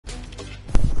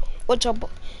What's up,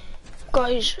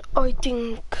 guys? I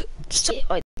think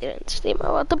I didn't stream. I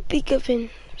was a big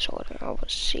event. Sorry, I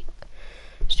was sick.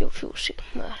 Still feel sick,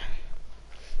 man.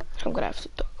 I'm gonna have to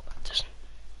talk about this.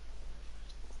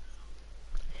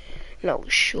 No,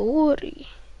 sorry.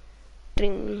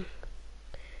 I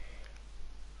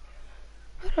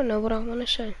don't know what I wanna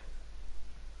say.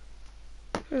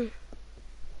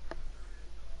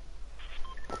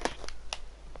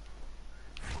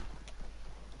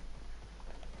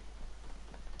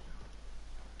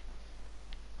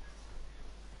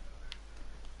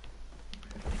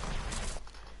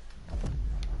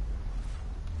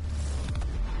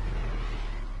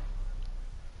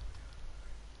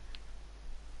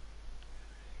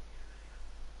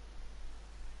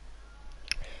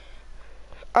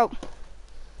 Oh,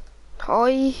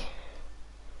 hi.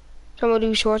 Somebody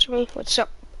who's watching me. What's up?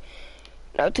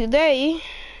 Now today,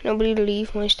 nobody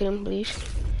leave my stream, please.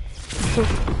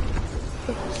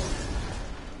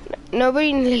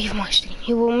 Nobody leave my stream.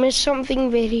 You will miss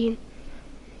something very...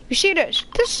 You see this?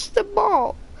 This is the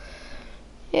ball.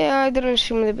 Yeah, I didn't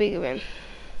stream the big event.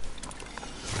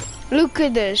 Look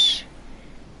at this.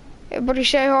 Everybody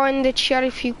say hi in the chat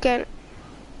if you can.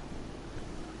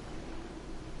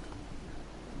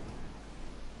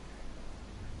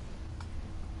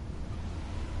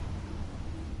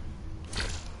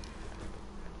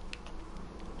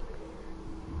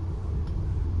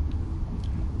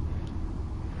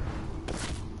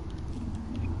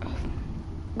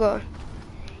 Go.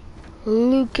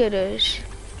 Look at this.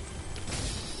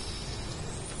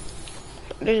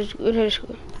 This is good, this is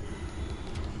good.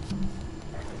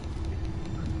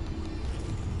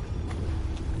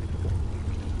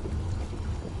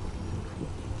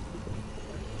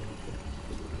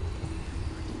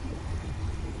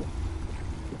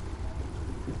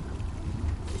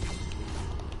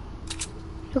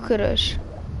 Look at this.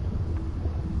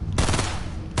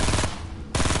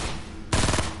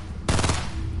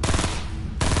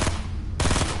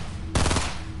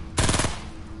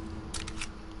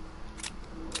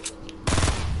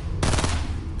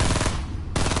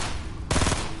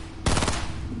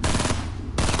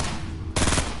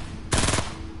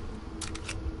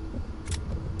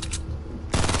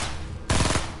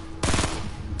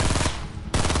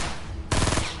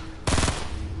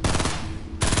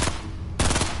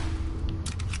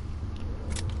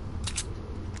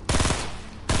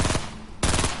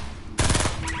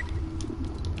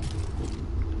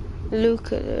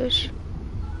 Look at this.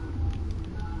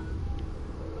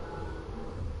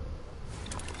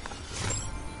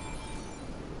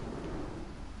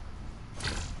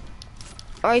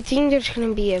 I think there's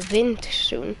gonna be a event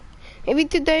soon. Maybe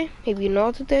today, maybe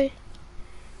not today.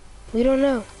 We don't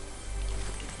know.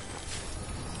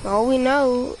 All we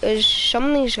know is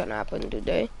something's gonna happen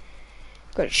today.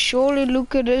 Cause surely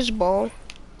look at this ball.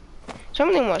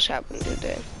 Something must happen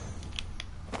today.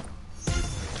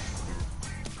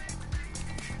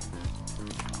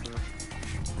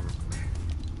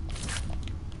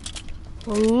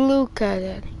 Look at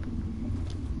it.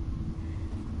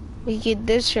 We get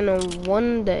this in a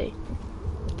one day.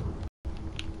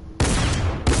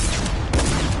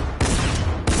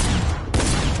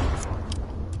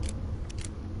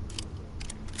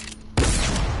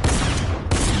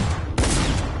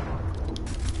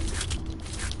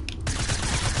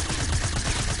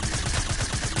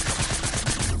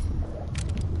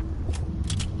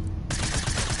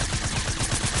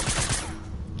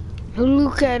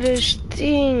 Look at this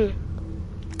thing.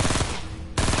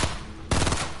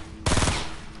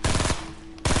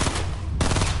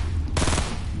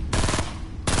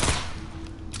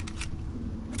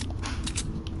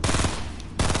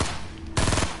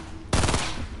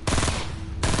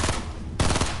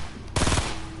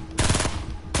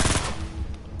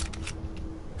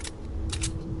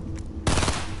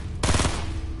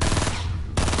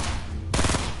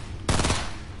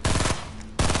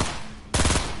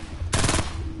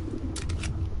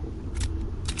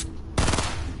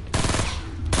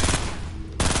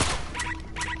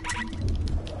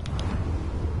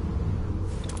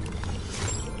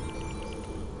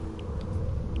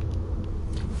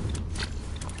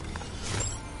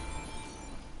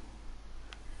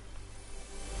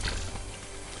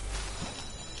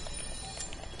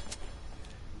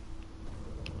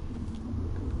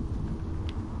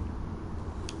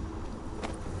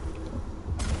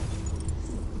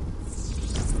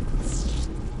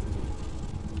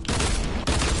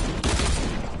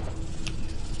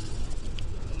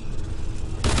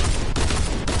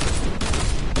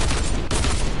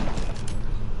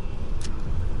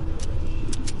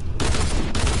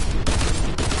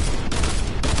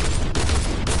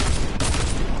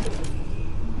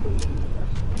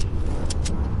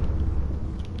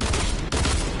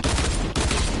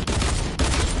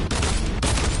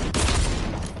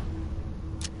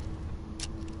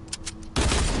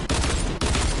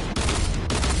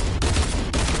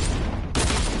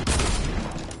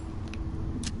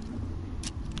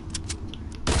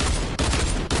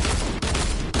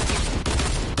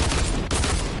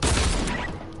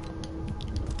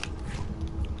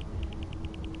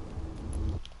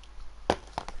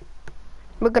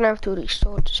 We're gonna have to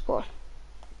restore the spawn.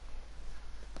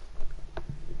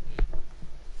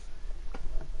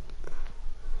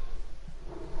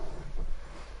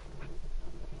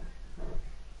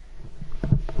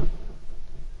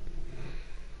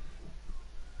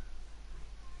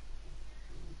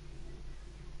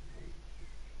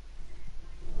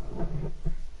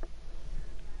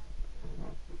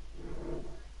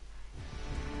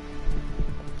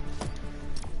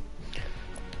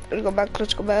 Let's go back,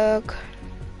 let's go back.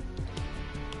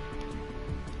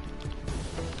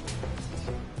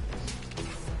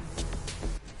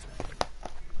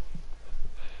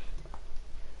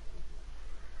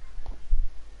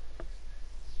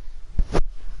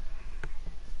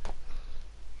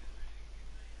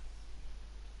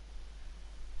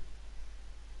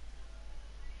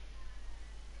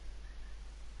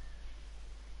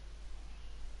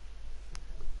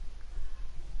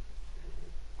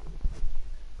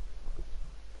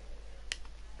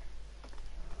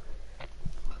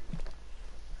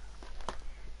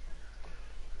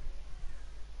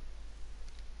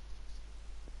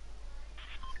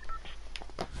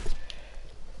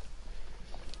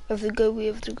 We have to go, we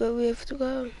have to go, we have to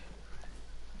go.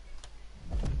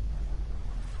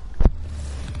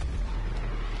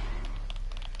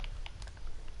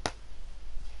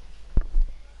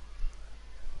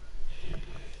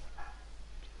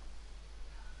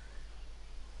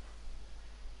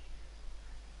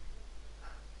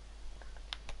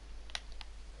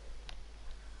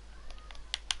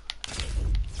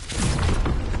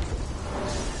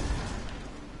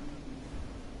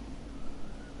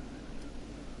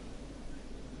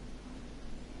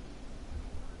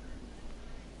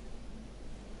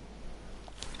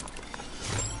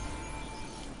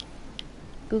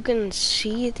 You can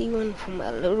see it even from a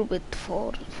little bit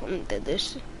far from the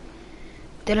distance.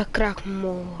 They'll crack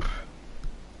more.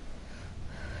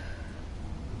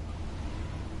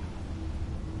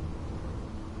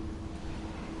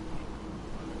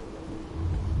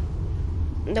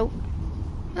 Nope.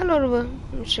 A little bit.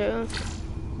 I'm sure.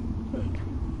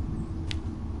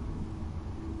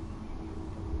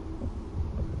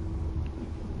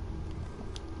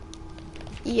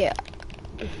 Yeah.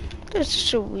 This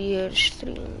is a weird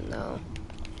stream now.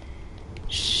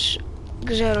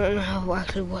 Because I don't know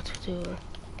actually what to do.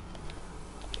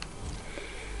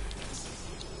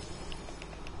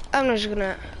 I'm just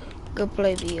gonna go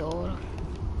play the order.